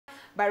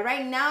But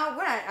right now,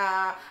 we're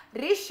gonna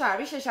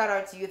Risha, shout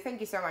out to you. Thank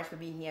you so much for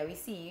being here. We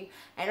see you.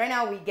 And right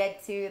now we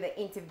get to the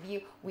interview.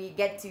 We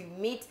get to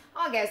meet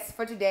our guests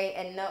for today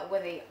and know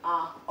what they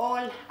are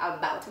all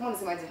about. Come on,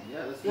 somebody.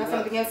 Yeah, let's you have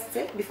something else to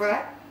say before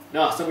that?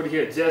 No, somebody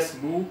here, Jess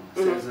Moo,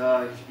 says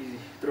he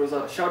throws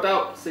out a shout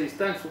out, says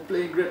thanks for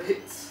playing great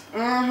hits.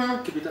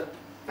 Keep it up.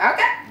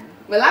 Okay.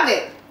 We love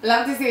it.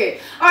 Love to see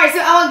it. Alright,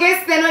 so our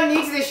guests, they're not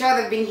new to the show.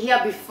 They've been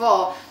here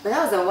before, but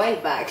that was a while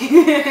back.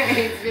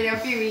 It's been a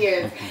few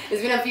years.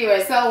 It's been a few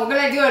years. So we're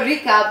going to do a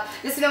recap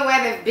just to know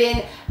where they've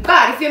been.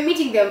 But if you're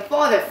meeting them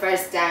for the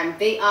first time,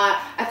 they are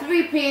a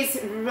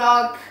three-piece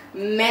rock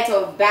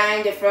metal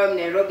band from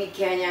Nairobi,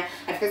 Kenya.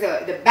 And because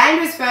the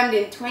band was formed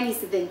in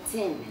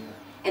 2017.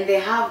 And they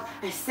have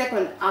a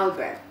second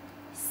album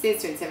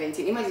since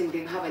 2017. Imagine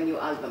they have a new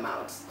album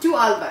out. 2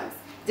 albums.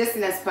 Just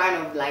in a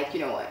span of like,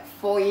 you know what,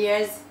 4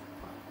 years?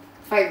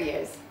 5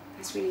 years.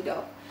 That's really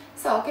dope.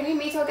 So, can we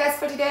meet our guests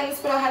for today? Let's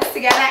put our hands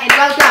together and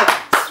welcome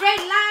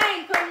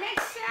Lline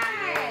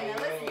Connection.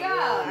 Let's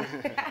go.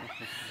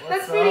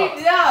 That's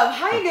pretty dope.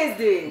 How are you guys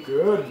doing?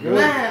 Good, good.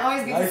 Man,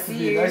 always good to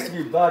see you. Nice to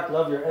be back.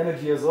 Love your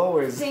energy as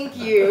always. Thank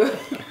you.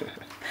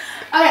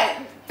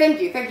 Alright,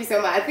 thank you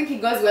so much. I think it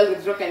goes well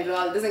with rock and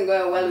roll. It doesn't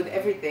go well with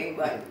everything,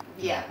 but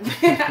yeah.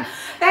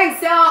 Thanks.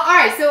 So,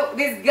 alright, so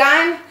this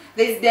Gun,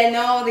 there's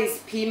Deno, there's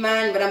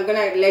P-Man, but I'm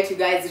gonna let you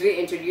guys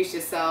reintroduce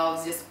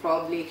yourselves just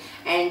probably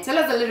and tell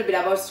us a little bit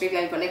about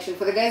Lline Connection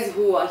for the guys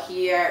who are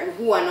here,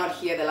 who are not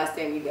here the last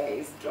time you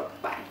guys dropped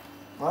by.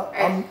 Well,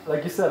 I'm,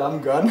 like you said, I'm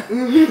Gun.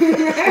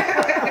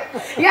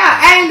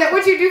 Yeah, and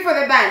what you do for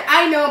the band,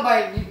 I know,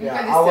 but you yeah,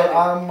 can just tell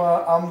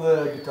I'm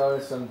the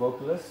guitarist and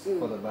vocalist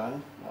for the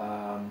band.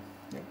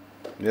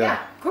 Yeah,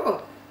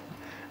 cool.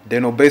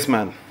 Deno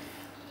Bassman.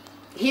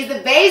 He's the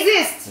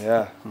bassist.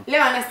 Yeah. And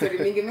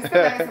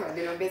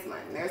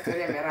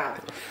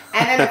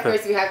then of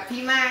course we have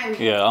P-Man.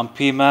 Yeah, I'm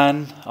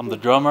P-Man. I'm the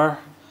drummer.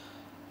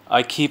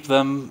 I keep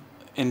them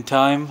in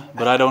time,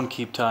 but I don't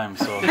keep time,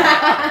 so. So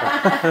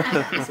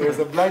it's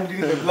a blind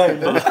leading the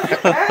blind.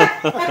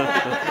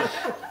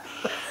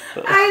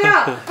 I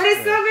know, but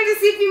it's so good to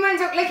see P-Man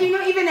talk. Like, you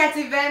know, even at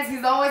events,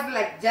 he's always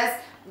like just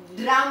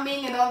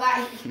drumming and all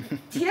that.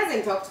 He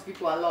doesn't talk to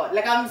people a lot.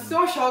 Like, I'm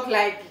so shocked,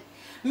 like,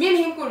 me and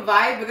him could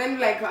vibe, but then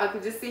like I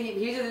could just see him,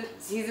 he's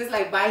just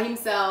like by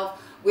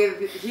himself with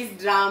his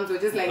drums, or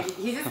just like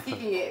he's just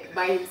kicking it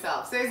by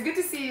himself. So it's good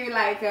to see you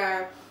like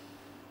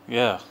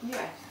yeah.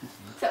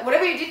 So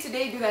whatever you did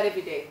today, do that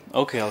every day.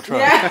 Okay, I'll try.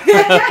 Yeah.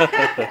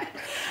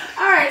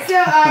 Alright,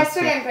 so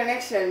Lline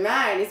Connection,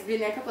 man, it's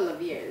been a couple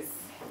of years.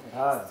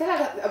 Tell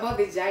us about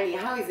this journey.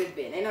 How has it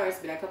been? I know it's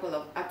been a couple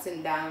of ups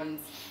and downs.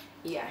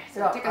 Yeah,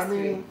 so take us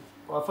through.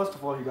 Well, first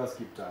of all, he does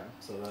keep time,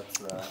 so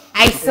that's...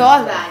 I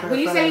saw that. When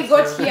you said he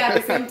got here at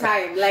the same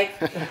time, like,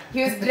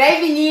 he was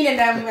driving in and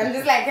I'm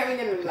just like coming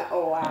in and I'm like,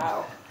 oh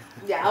wow.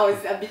 Yeah, I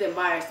was a bit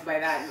embarrassed by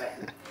that,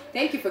 but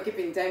thank you for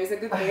keeping time. It's a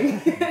good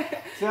thing.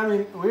 See, I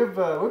mean, we've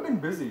been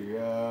busy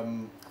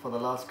for the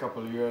last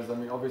couple of years. I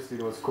mean, obviously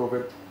there was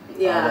COVID.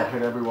 Yeah. That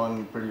hit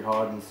everyone pretty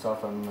hard and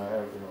stuff, and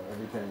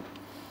everything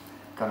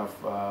kind of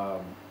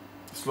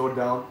slowed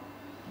down.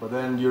 But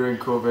then during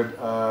COVID,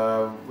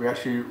 we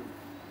actually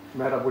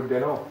met up with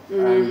Deno,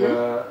 and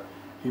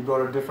he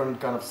brought a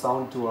different kind of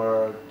sound to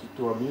our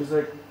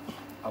music,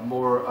 a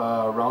more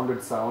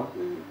rounded sound,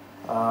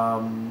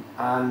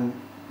 and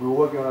we were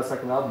working on a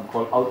second album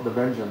called Out the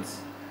Vengeance,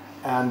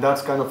 and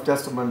that's kind of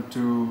testament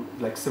to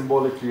like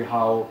symbolically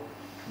how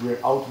we're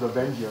out the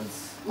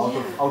vengeance, out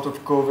of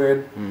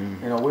COVID,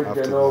 you know, with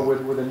Deno,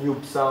 with a new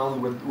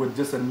sound, with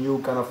just a new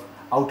kind of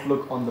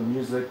outlook on the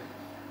music,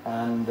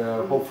 and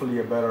hopefully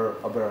a better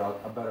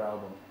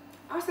album.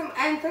 Awesome,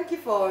 and thank you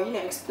for, you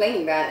know,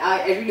 explaining that.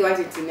 I really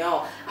wanted to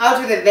know. Out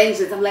with the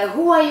vengeance. I'm like,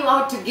 who are you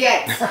out to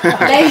get?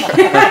 Like,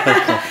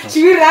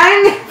 should we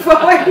run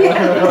for you?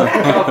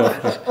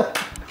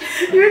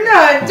 You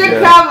know,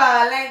 check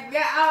cover. Like,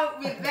 they're out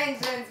with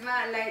vengeance,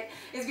 man. Like,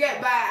 it's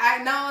great,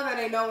 but now that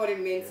I know what it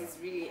means, it's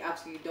really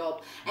actually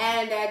dope.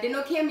 And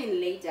Deno came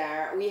in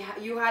later.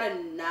 You had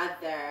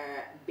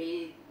another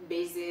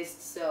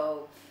bassist,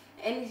 so,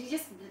 and he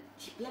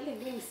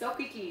blended in so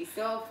quickly,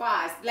 so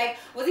fast. Like,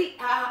 was it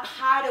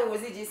hard or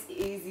was it just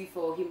easy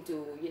for him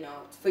to, you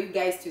know, for you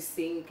guys to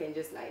sync and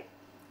just like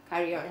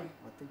carry on?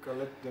 I think I'll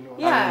let Deno.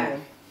 Yeah.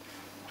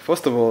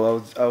 First of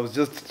all, I was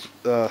just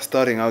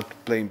starting out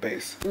playing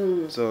bass,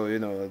 so you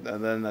know,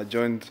 and then I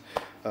joined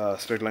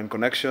Lline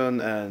Connection,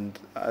 and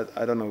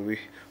I don't know, we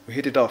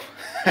hit it off,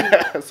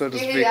 so to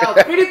speak.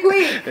 Pretty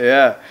quick.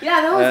 Yeah.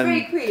 Yeah, that was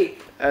very quick.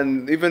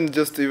 And even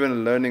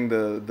learning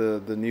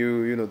the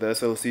new, you know, the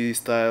SLC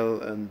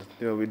style, and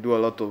you know, we do a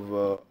lot of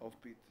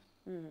offbeat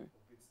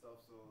stuff,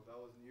 so that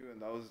was new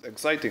and that was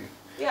exciting.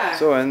 Yeah.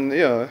 So, and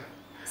yeah.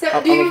 So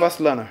I'm a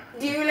fast learner.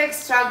 do you like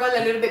struggle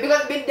a little bit?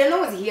 Because Dano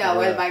was here a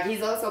while Yeah. back.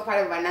 He's also part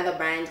of another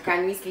band,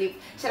 Can We Sleep?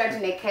 Shout out to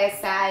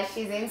Nekesa.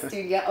 She's in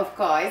studio, of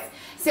course.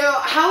 So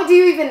how do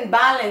you even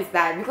balance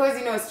that? Because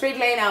you know, straight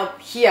line up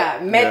here,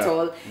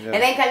 metal, Yeah. and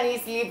then Can We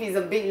Sleep is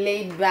a bit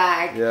laid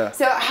back. Yeah.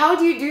 So how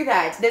do you do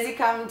that? Does it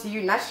come to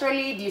you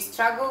naturally? Do you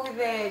struggle with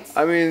it?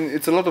 I mean,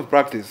 it's a lot of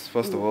practice,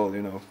 first of all,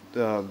 you know.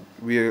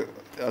 We,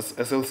 as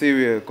SLC,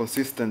 we are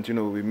consistent, you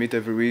know, we meet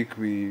every week,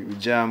 we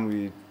jam,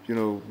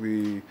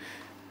 we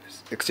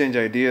exchange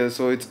ideas.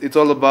 So it's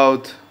all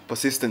about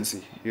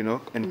persistency, you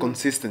know, and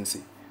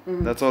consistency.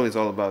 That's all it's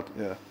all about,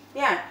 yeah.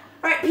 Yeah.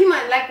 Right, Pima,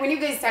 like when you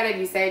guys started,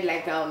 you said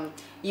like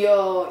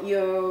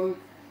your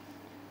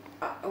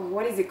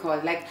what is it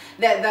called? Like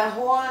the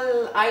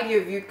whole idea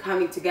of you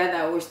coming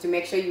together was to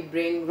make sure you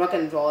bring rock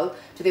and roll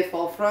to the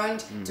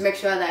forefront, to make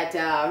sure that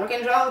rock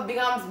and roll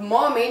becomes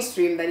more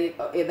mainstream than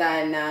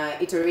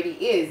it already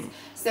is.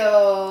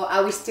 So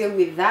are we still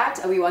with that?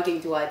 Are we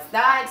working towards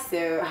that? So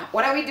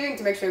what are we doing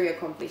to make sure we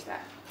accomplish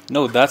that?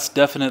 No, that's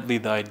definitely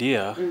the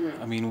idea.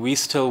 I mean, we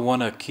still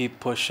want to keep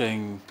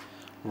pushing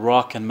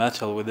rock and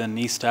metal within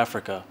East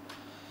Africa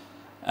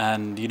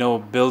and, you know,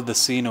 build the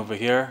scene over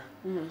here.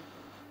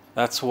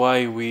 That's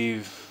why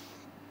we've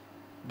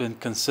been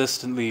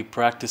consistently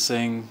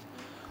practicing.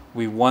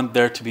 We want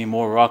there to be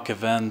more rock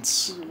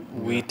events.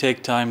 We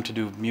take time to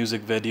do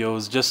music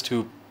videos just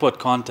to put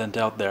content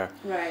out there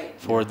Right.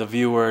 for the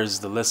viewers,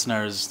 the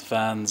listeners, the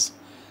fans,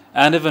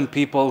 and even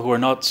people who are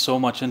not so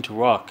much into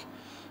rock.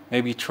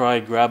 Maybe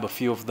grab a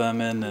few of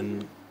them in,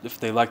 and if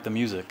they like the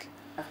music.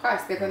 Of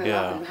course, they're gonna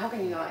Yeah. love them. How can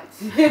you not?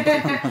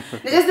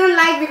 They just don't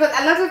like, because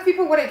a lot of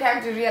people when they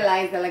come to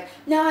realize they're like,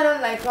 no, I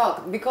don't like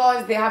rock,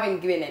 because they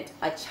haven't given it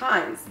a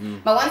chance.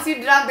 But once you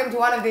drag them to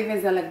one of the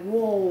events, they're like,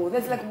 whoa,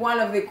 that's like one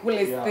of the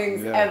coolest Yeah,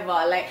 things yeah. ever.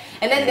 Like,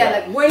 and then they're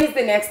like, when is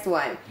the next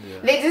one? Yeah.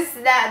 They just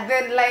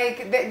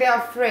they're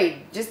afraid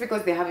just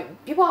because they haven't.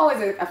 People are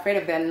always afraid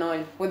of the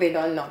unknown, what they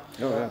don't know.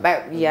 Oh, yeah. But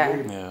yeah.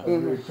 Agreed. Yeah.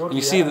 Agreed. Totally.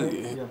 You see, Yeah,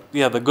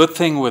 I mean, the good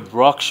thing with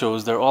rock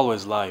shows, they're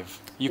always live.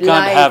 You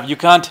Live.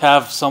 can't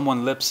have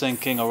someone lip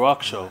syncing a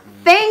rock show,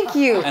 Thank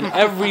you. and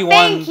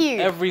everyone you.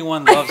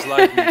 everyone loves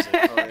live music.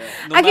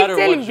 No I keep matter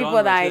telling what people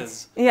genre that. it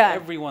is, Yeah.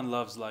 everyone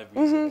loves live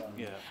music.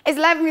 Yeah. It's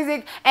live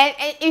music, and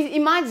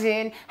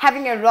imagine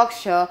having a rock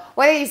show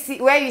where you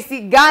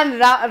see Gun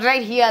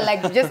right here,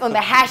 like just on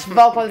the hash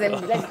vocals and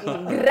just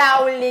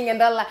growling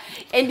and all that,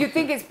 and you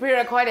think it's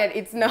pre-recorded.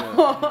 It's not.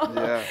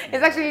 Yeah.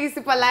 It's actually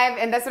super live,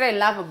 and that's what I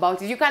love about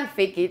it. You can't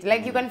fake it.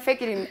 Like you can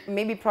fake it in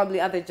maybe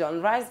probably other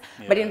genres,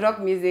 but in rock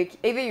music,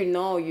 either you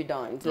know or you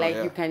don't. Like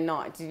yeah. you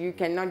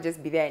cannot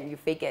just be there and you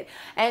fake it,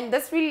 and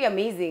that's really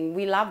amazing.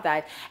 We love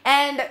that,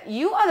 and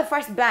you are the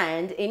first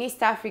band in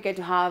East Africa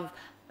to have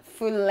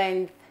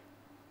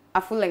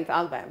a full-length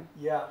album.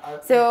 Yeah.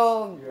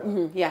 So,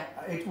 yeah.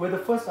 We're the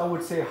first, I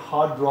would say,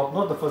 hard rock,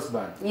 not the first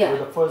band. Yeah.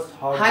 We're the first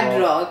hard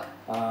rock.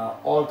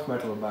 alt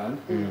metal band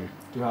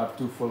to have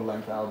 2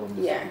 full-length albums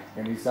Yeah.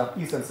 in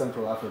East and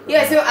Central Africa.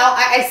 Yeah, so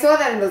I saw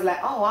that and was like,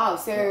 oh wow,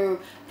 so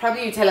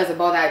probably you tell us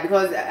about that,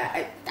 because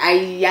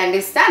I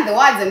understand the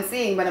words I'm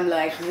seeing, but I'm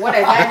like, what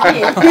does that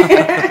mean?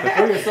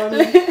 Okay, so, I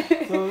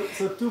mean,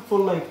 so 2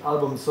 full-length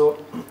albums. So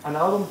an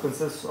album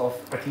consists of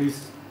at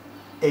least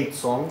 8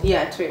 songs.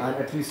 Yeah, true. And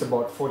at least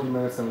about 40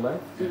 minutes in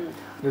length.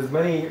 There's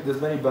many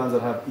bands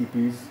that have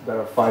EPs that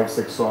are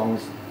 5-6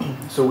 songs.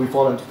 So we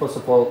first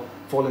of all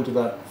fall into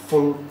that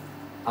full-length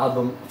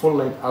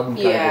album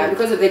Yeah, category.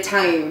 because of the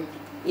time.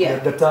 Yeah.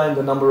 The time,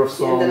 the number of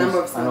songs, the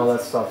number of and all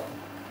that stuff.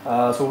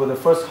 So we're the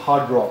first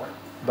hard rock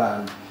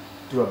band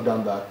to have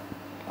done that.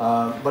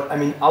 But I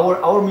mean,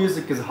 our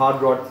music is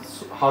hard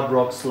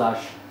rock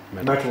slash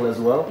metal as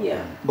well.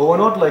 Yeah. But we're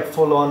not like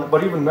full on.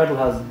 But even metal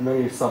has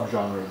many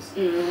subgenres.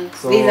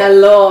 So There's a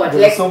lot.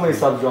 there's Like so many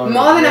subgenres.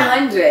 more than Yeah.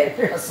 100.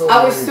 Yeah, so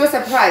I was many. so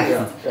surprised.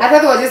 Yeah, yeah. I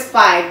thought it was just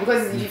 5,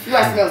 because if you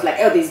asked me, I was like,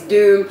 oh, there's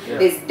doom,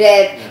 there's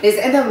death, there's,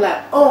 and I'm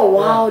like, oh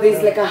wow,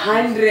 there's like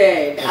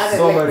 100. There's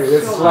so many.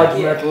 There's so sludge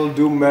much, metal,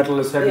 doom metal,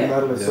 there's heavy Yeah.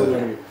 metal, there's so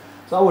many.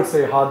 So I would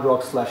say hard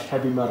rock slash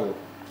heavy metal.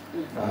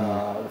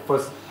 The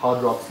first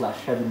hard rock slash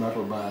heavy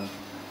metal band.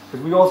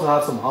 Because we also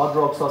have some hard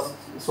rock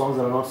songs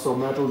that are not so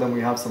metal, then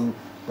we have some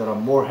that are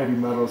more heavy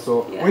metal.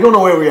 So Yeah. we don't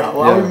know where we are.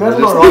 Well, are we Yeah,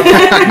 metal or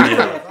we're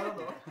rock?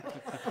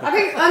 I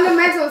think on the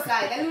metal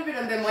side, a little bit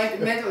on the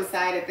metal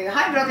side, I think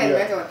hard rock and Yeah.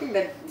 metal, I think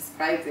that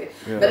describes it.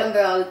 Yeah. But on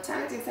the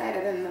alternative side,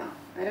 I don't know.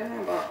 I don't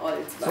know about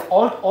alt. So But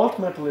alt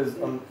metal is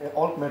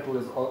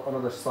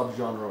another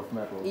subgenre of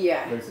metal.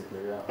 Yeah. Basically,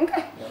 yeah.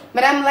 okay,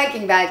 but I'm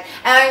liking that.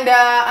 And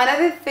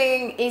another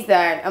thing is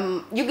that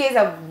you guys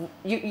have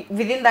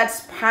within that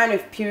span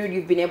of period,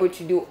 you've been able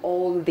to do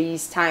all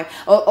these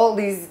all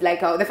these,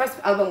 like the first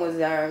album was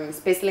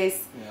Spaceless,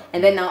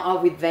 and then now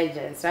Out with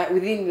Vengeance, right?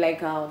 Within like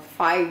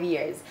 5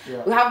 years,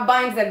 Yeah. we have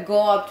bands that go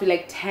up to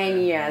like 10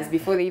 years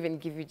before they even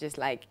give you just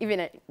like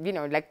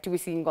like 2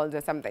 singles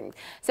or something.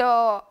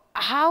 So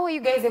how are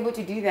you guys able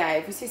to do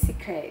that? What's your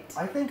secret?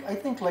 I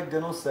think like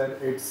Dino said,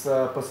 it's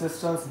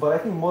persistence, but I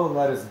think more than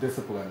that is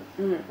discipline.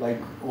 Like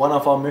one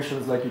of our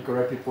missions, like you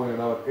correctly pointed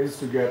out, is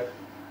to get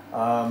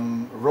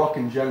rock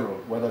in general,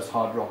 whether it's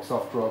hard rock,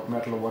 soft rock,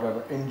 metal, or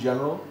whatever, in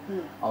general,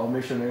 our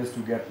mission is to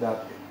get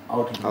that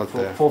out into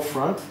the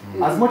forefront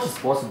as much as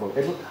possible.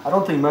 I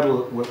don't think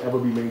metal will ever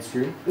be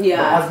mainstream. Yeah.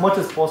 But as much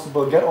as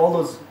possible, get all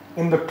those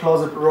in the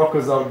closet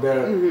rockers out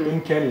there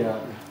in Kenya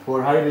who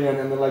are hiding, and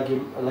then like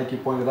you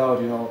pointed out,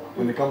 you know,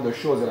 when they come to the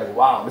shows, they're like,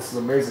 wow, this is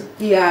amazing.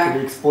 Yeah. To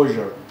the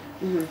exposure.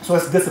 So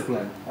it's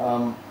discipline.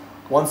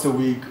 Once a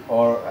week,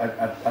 or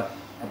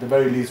at the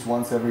very least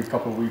once every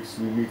couple of weeks,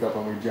 we meet up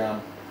and we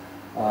jam.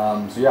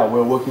 So yeah,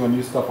 we're working on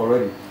new stuff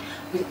already.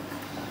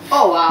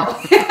 Oh wow.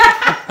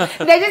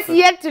 They're just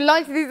yet to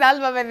launch this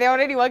album and they're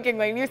already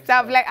working on new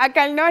stuff. Like, I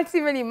cannot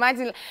even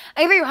imagine.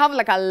 Either you have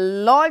like a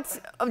lot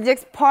of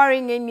just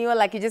pouring in you,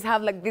 like you just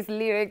have like these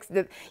lyrics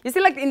that you see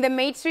like in the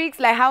Matrix,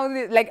 like how,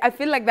 like I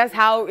feel like that's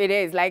how it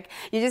is. Like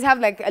you just have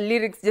like a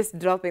lyrics just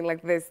dropping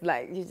like this,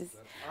 like you just,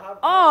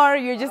 or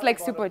you're just like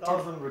super.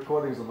 1,000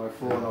 recordings on my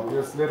phone of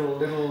just little,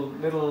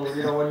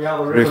 you know, when you have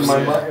a riff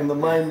in the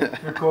mind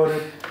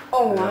recorded.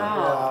 Oh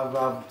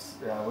wow.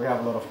 Yeah, we have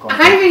a lot of I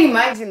content. can't even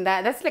imagine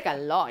that. That's like a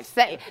lot.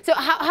 So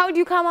how do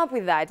you come up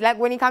with that? Like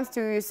when it comes to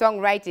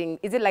songwriting,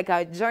 is it like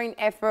a joint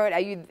effort? Are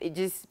you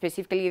just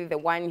specifically the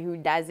one who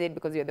does it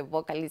because you're the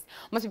vocalist?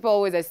 Most people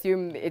always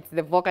assume it's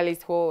the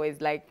vocalist who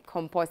always like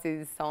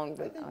composes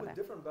songs. I think with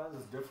different bands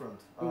it's different.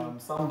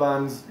 Some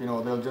bands, you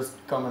know, they'll just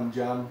come and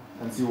jam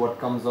and see what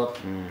comes up.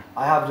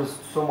 I have just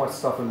so much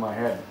stuff in my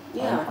head.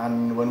 Yeah.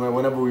 And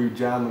whenever we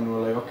jam and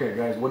we're like, okay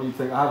guys, what do you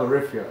think? I have a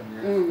riff here.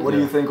 What do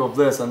you think of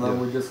this? And then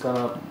we just kind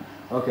of,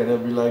 okay, they'll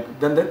be like,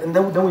 then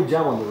we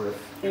jam on the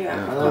riff.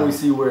 Yeah. And then we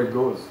see where it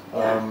goes.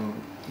 Yeah.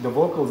 The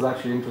vocals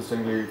actually,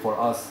 interestingly, for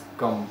us,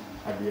 come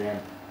at the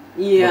end.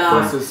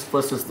 Yeah. But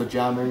first is the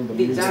jamming, the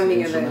The music,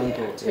 jamming,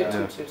 instrumental. and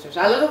then true.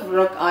 A lot of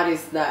rock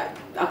artists that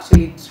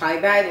actually try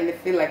that, and they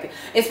feel like,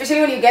 especially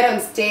when you get on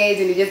stage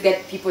and you just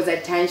get people's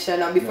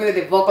attention, or before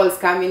the vocals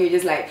come in, you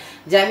just like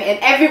jamming, and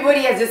everybody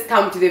has just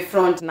come to the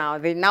front now.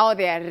 They are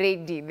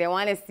ready. They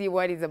want to see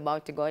what is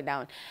about to go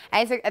down,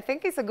 and I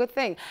think it's a good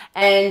thing.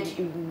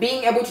 And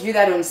being able to do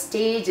that on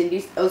stage and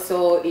this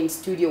also in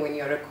studio when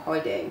you're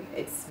recording,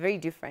 it's very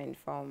different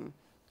from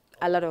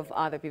a lot of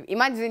other people.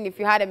 Imagine if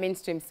you had a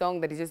mainstream song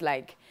that is just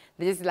like,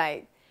 you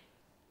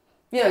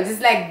know,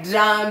 just like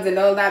drums and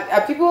all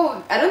that.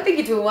 People, I don't think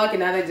it will work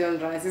in other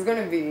genres. It's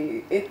going to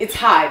be, it's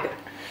hard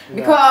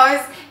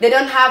because they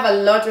don't have a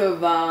lot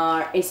of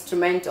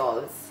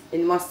instrumentals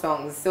in most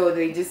songs, so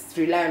they just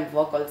rely on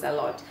vocals a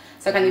lot.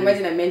 So I can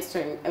imagine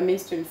a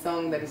mainstream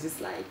song that is just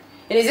like,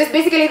 and it's just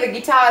basically the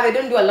guitar. They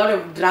don't do a lot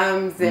of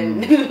drums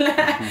and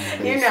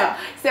you know,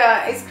 so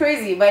it's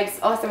crazy, but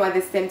it's awesome at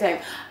the same time.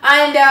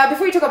 And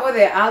before we talk about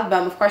the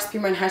album, of course,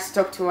 Piman has to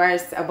talk to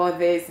us about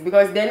this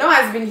because Deno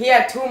has been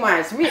here too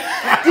much.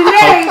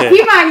 Today,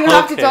 Piman, you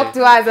have to talk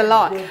to us a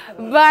lot.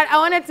 But I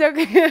want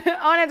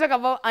to talk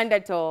about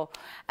Undertow,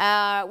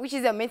 which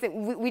is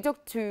amazing. We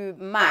talked to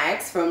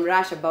Max from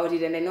Rush about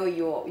it, and I know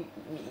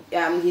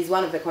he's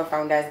one of the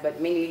co-founders,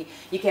 but mainly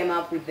you came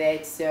up with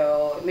it.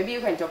 So maybe you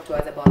can talk to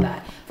us about that.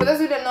 For those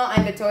who don't know,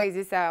 Undertow is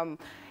this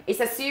it's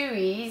a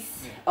series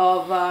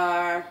of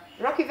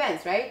rock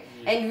events, right?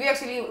 And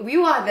we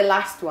were the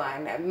last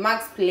one.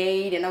 Max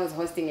played and I was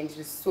hosting, and it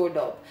was so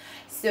dope.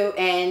 So,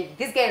 and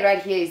this guy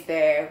right here is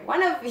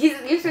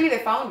he's literally the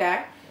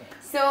founder.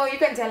 So you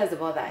can tell us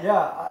about that.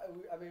 Yeah,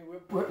 I mean,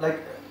 we're like,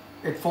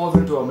 it falls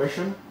into our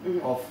mission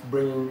of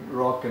bringing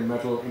rock and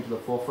metal into the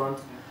forefront.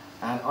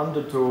 And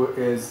Undertow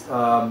is,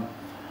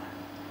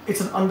 it's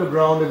an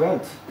underground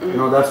event. You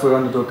know, that's where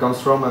Undertow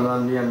comes from. And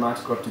then me and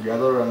Max got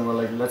together and we're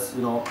like,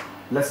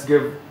 let's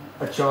give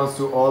a chance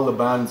to all the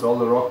bands, all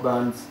the rock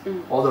bands,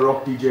 all the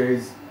rock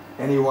DJs,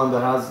 anyone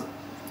that has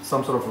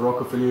some sort of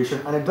rock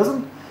affiliation. And it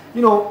doesn't,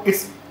 you know,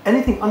 it's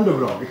anything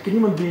underground. It can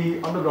even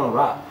be underground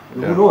rap.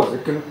 Who knows?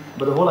 It can.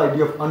 But the whole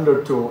idea of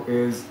Undertow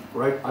is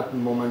right at the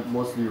moment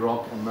mostly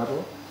rock and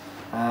metal,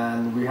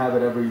 and we have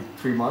it every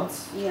 3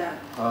 months. Yeah.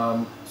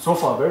 So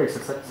far, very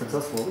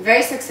successful.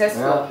 Very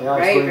successful. Yeah,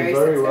 it's going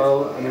very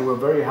well. I mean, we're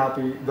very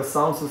happy. The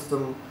sound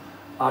system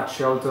at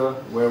Shelter,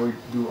 where we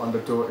do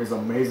Undertow, is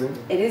amazing.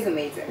 It is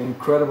amazing.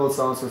 Incredible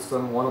sound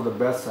system, one of the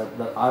best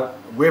that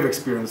we've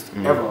experienced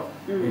ever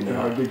in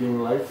our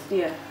gigging life.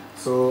 Yeah.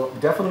 So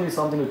definitely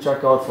something to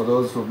check out for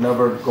those who've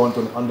never gone to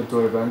an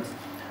Undertow event.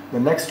 The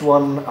next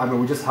one, I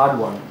mean, we just had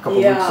one a couple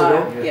weeks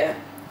ago. Yeah.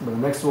 But the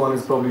next one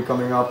is probably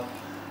coming up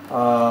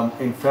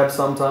in Feb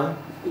sometime.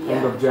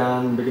 End of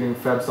Jan, beginning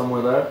Feb,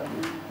 somewhere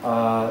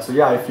there. So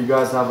yeah, if you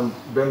guys haven't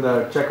been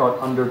there, check out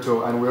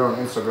Undertow, and we're on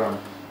Instagram.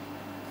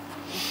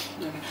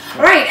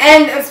 Right,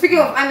 and speaking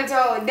of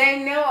Undertow,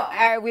 Daniel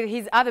with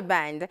his other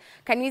band,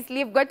 Can We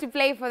Sleep, got to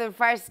play for the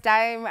first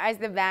time as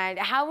the band.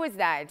 How was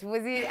that?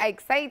 Was it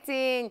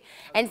exciting?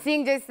 And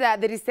seeing just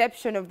the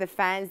reception of the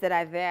fans that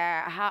are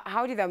there,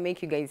 how did that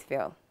make you guys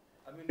feel?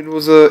 I mean, it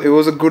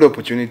was a good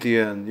opportunity,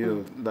 and you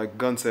know, like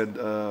Gun said,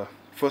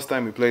 first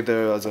time we played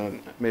there as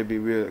maybe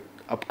we're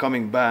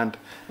upcoming band,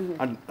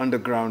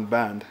 underground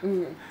band,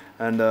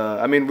 and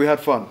I mean we had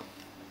fun,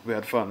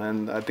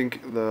 and I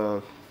think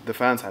the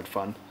fans had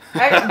fun.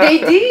 They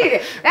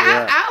did.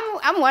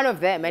 I'm one of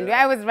them, and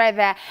I was right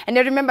there. And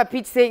I remember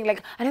Pete saying,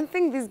 like, I don't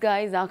think these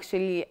guys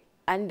actually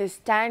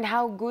understand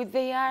how good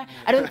they are.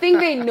 I don't think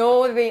they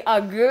know they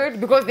are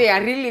good because they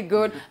are really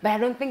good, but I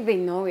don't think they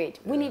know it.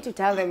 We need to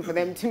tell them for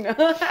them to know.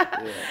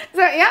 So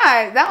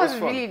yeah, that was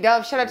really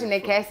dope. Shout out to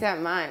Nekesa,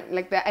 man.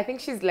 Like that, I think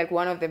she's like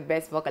one of the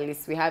best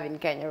vocalists we have in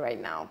Kenya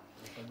right now.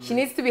 She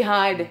needs to be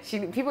heard.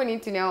 People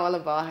need to know all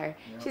about her.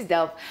 She's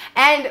dope.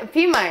 And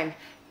P-Man,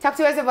 talk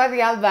to us about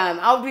the album.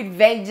 Out with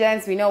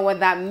Vengeance. We know what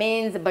that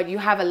means, but you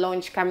have a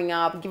launch coming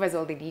up. Give us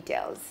all the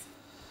details.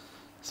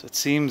 So it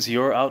seems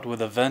you're out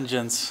with a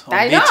vengeance on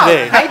I me know,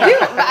 today.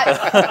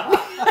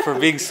 I do. For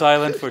being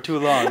silent for too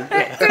long.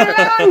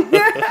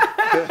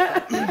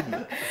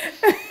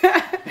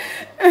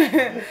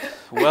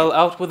 Well,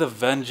 Out with a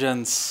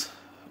Vengeance,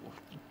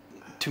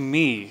 to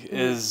me,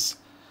 is,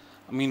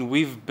 I mean,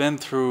 we've been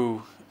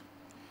through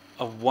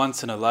a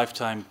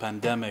once-in-a-lifetime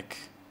pandemic,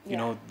 you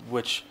know,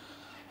 which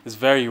is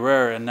very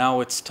rare, and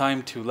now it's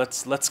time to,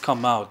 let's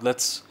come out,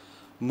 let's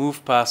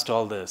move past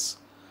all this.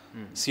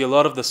 See, a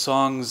lot of the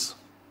songs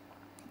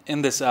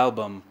in this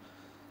album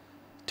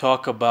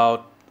talk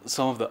about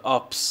some of the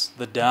ups,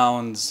 the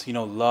downs, you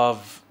know,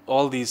 love,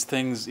 all these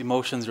things,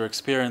 emotions you're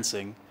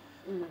experiencing.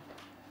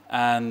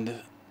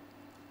 And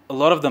a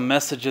lot of the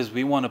messages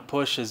we want to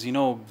push is, you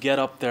know, get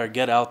up there,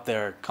 get out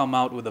there, come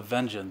out with a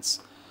vengeance.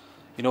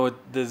 You know,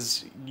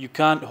 you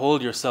can't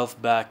hold yourself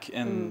back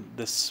in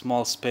this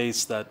small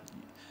space that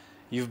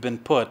you've been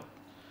put.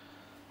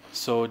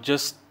 So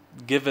just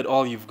give it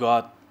all you've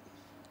got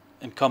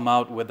and come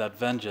out with that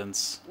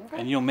vengeance,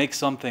 and you'll make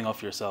something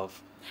of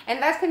yourself.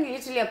 And that can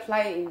literally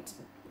apply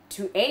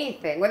to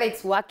anything, whether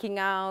it's working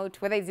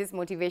out, whether it's just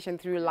motivation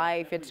through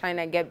life, you're trying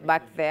to get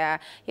back there.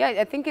 Yeah,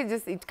 I think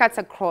it cuts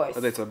across.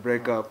 Whether it's a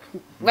breakup.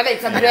 Whether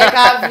it's a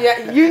breakup,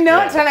 you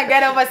know, trying to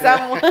get over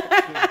someone.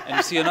 And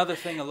you see, another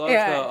thing, a lot of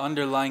the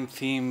underlying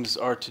themes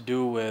are to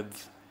do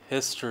with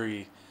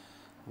history,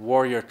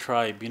 warrior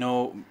tribe. You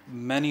know,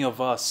 many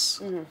of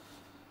us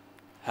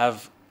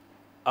have,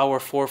 our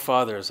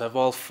forefathers have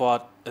all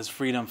fought as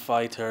freedom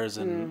fighters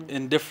and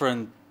in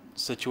different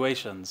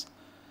situations.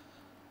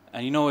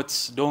 And you know,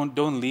 it's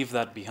don't leave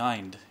that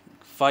behind.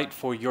 Fight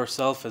for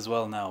yourself as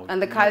well now. And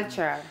the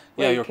culture.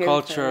 Yeah, your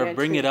culture,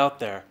 bring it out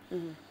there.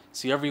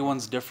 See,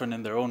 everyone's different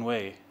in their own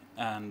way.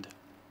 And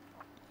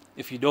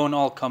if you don't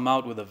all come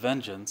out with a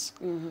vengeance,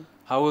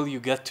 how will you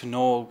get to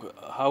know,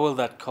 how will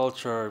that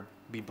culture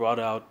be brought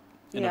out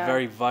in a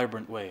very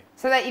vibrant way?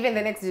 So that even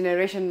the next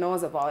generation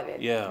knows about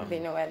it. Yeah. They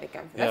know where they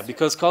come from. Yeah,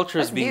 because culture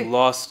is being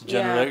lost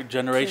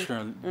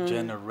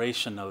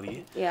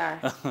generationally. Yeah.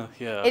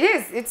 Yeah. It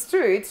is. It's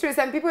true. It's true.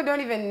 Some people don't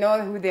even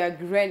know who their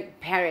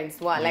grandparents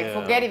were. Like,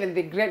 forget even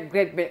the great.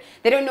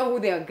 They don't know who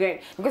they are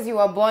because you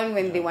were born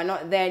when they were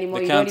not there anymore.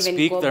 They you can't don't even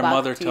speak go their back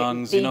mother to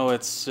tongues. You know,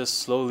 it's just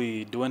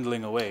slowly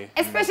dwindling away.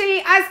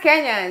 Especially as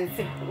Kenyans.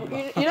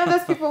 You know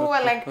those people who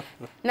are like,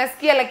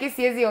 nasikia like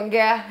siwezi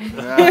ongea.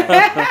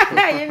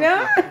 You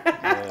know?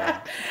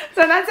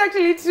 So that's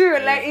actually true.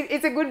 Like,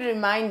 it's a good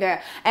reminder.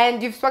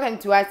 And you've spoken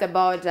to us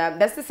about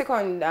that's the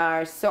second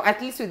song, at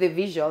least with the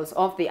visuals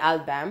of the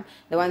album,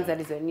 the ones that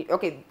is on.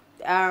 Okay,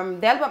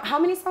 the album. How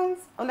many songs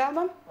on the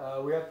album?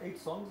 We have 8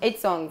 songs. 8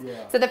 songs.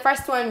 Yeah. So the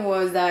first one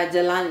was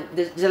Jalander.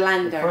 The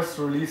first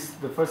we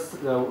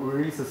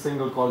released a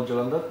single called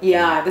Jalander.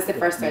 Yeah, that's the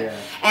first one. Yeah.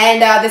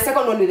 And the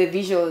second one with the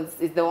visuals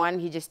is the one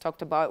he just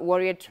talked about,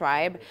 Warrior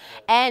Tribe.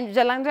 And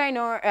Jalander, I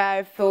know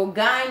for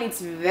Gan, it's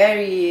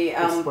very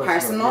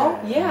personal.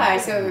 Yeah.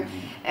 So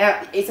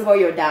it's about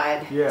your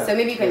dad. Yeah. So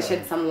maybe you can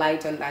shed some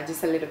light on that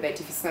just a little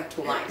bit if it's not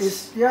too much.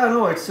 It's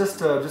just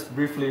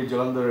briefly.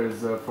 Jalander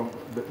is from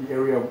the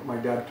area my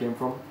dad came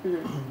from.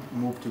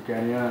 Moved to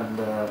Kenya, and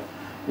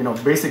you know,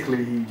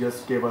 basically he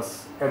just gave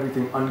us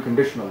everything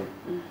unconditionally.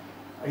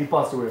 He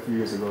passed away a few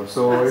years ago,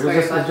 so it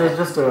was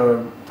just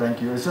a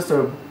thank you. It's just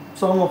a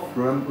song of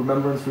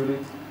remembrance, really.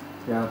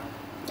 Yeah.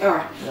 All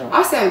right. Yeah.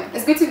 Awesome.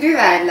 It's good to do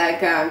that.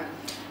 Like,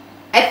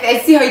 I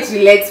see how it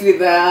relates with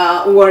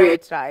the Warrior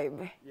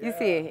Tribe. Yeah. You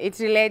see, it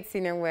relates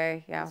in a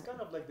way. Yeah. It's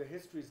kind of like the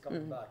history is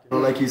coming back. You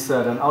know, like he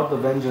said, and Out the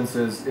Vengeance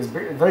is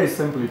very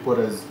simply put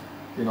as,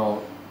 you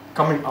know,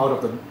 coming out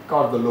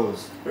of the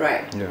lows.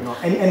 Right. Yeah. You know,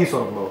 any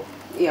sort of low.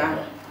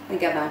 Yeah. I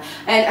get that.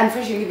 And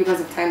unfortunately, because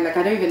of time, like,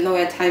 I don't even know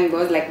where time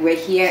goes. Like, we're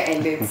here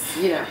and it's,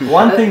 you know.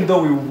 One thing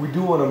though we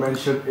do want to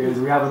mention is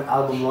we have an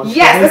album launch.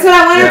 Yes, that's what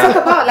I want to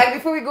talk about. Like,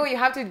 before we go, you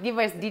have to give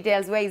us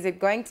details. Where is it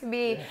going to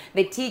be?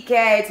 The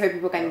tickets, where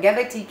people can get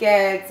the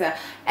tickets,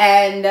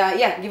 and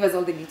give us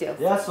all the details.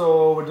 Yeah,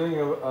 so we're doing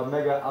a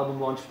mega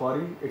album launch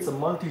party. It's a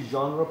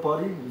multi-genre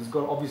party. It's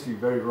going obviously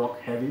very rock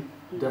heavy,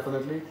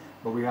 definitely.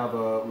 But we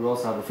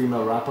also have a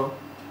female rapper.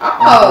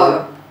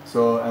 Oh.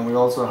 So, and we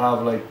also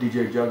have like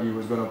DJ Juggy,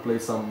 who's gonna play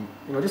some,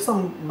 you know, just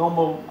some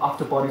normal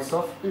after party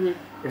stuff.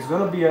 It's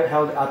gonna be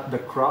held at the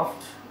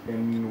Craft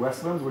in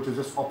Westlands, which is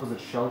just opposite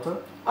Shelter.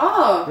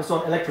 Oh. Just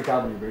on Electric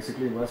Avenue,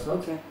 basically in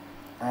Westlands. Okay.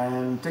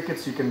 And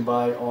tickets you can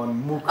buy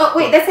on Mook. Oh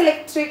wait, that's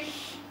Electric.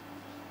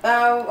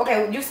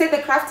 Okay, you said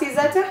the Craft is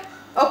at?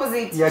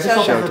 Opposite Yeah,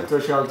 just shelter. opposite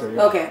the shelter.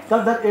 Yeah. Okay.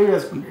 That area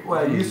is,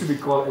 well, it used to be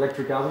called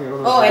Electric Avenue. I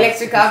don't know Oh, if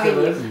Electric it still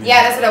Avenue. is.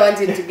 Yeah, that's what I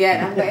wanted to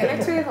get. I'm like,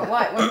 Electric,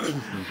 what?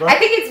 I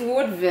think it's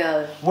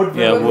Woodville.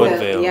 Woodville. Yeah,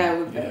 Woodville. Yeah,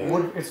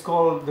 Woodville. It's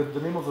called,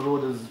 the name of the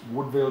road is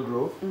Woodville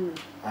Grove,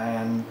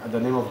 and the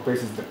name of the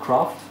place is The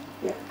Craft.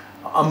 Yeah.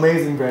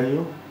 Amazing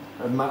venue,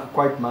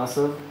 quite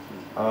massive,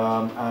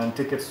 and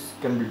tickets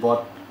can be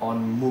bought on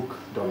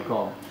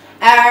mook.com.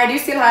 Do you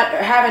still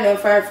have an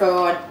offer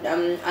for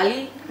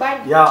early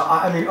bird? Yeah,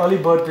 I mean, early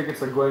bird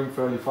tickets are going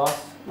fairly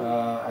fast,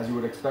 as you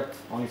would expect,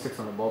 only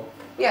 600 bob.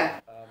 Yeah.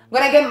 I'm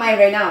gonna get mine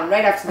right now,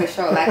 right after the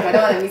show. Like, I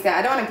don't want to miss it.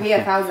 I don't want to pay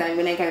 1,000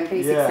 when I can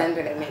pay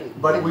 600. I mean.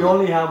 But we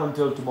only have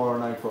until tomorrow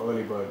night for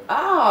early bird.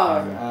 Oh.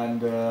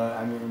 And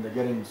I mean, they're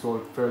getting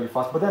sold fairly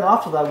fast. But then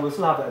after that, we'll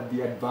still have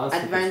the advanced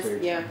ticket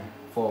stage. Yeah.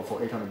 For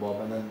 800 bob,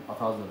 and then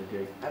 1,000 at the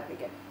gate. At the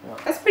gate. Yeah.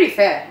 That's pretty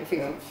fair, if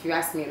you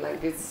ask me.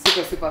 Like, it's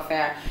super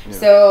fair. Yeah.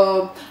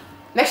 So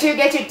make sure you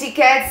get your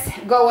tickets.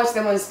 Go watch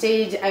them on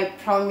stage. I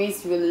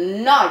promise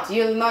you'll not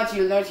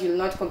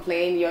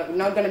complain. You're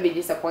not gonna be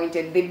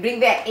disappointed. They bring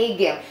their A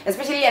game,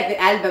 especially at the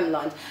album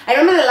launch. I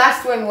remember the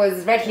last one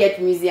was right here at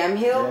Museum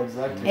Hill. Yeah,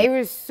 exactly. It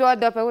was so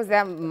dope. I was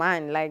there,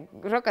 man. Like,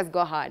 rockers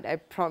go hard. I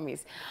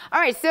promise. All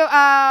right, so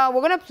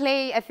we're gonna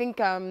play. I think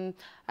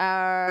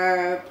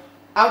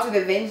Out with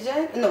the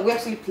Vengeance. No, we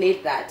actually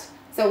played that.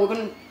 So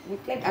we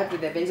played Out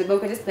with the Vengeance, but we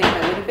can just play it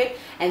a little bit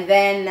and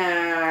then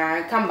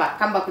come back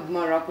with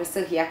more rock. We're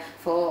still here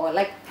for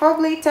like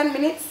probably 10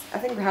 minutes. I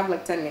think we have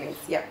like 10 minutes.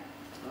 Yeah,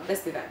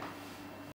 let's do that.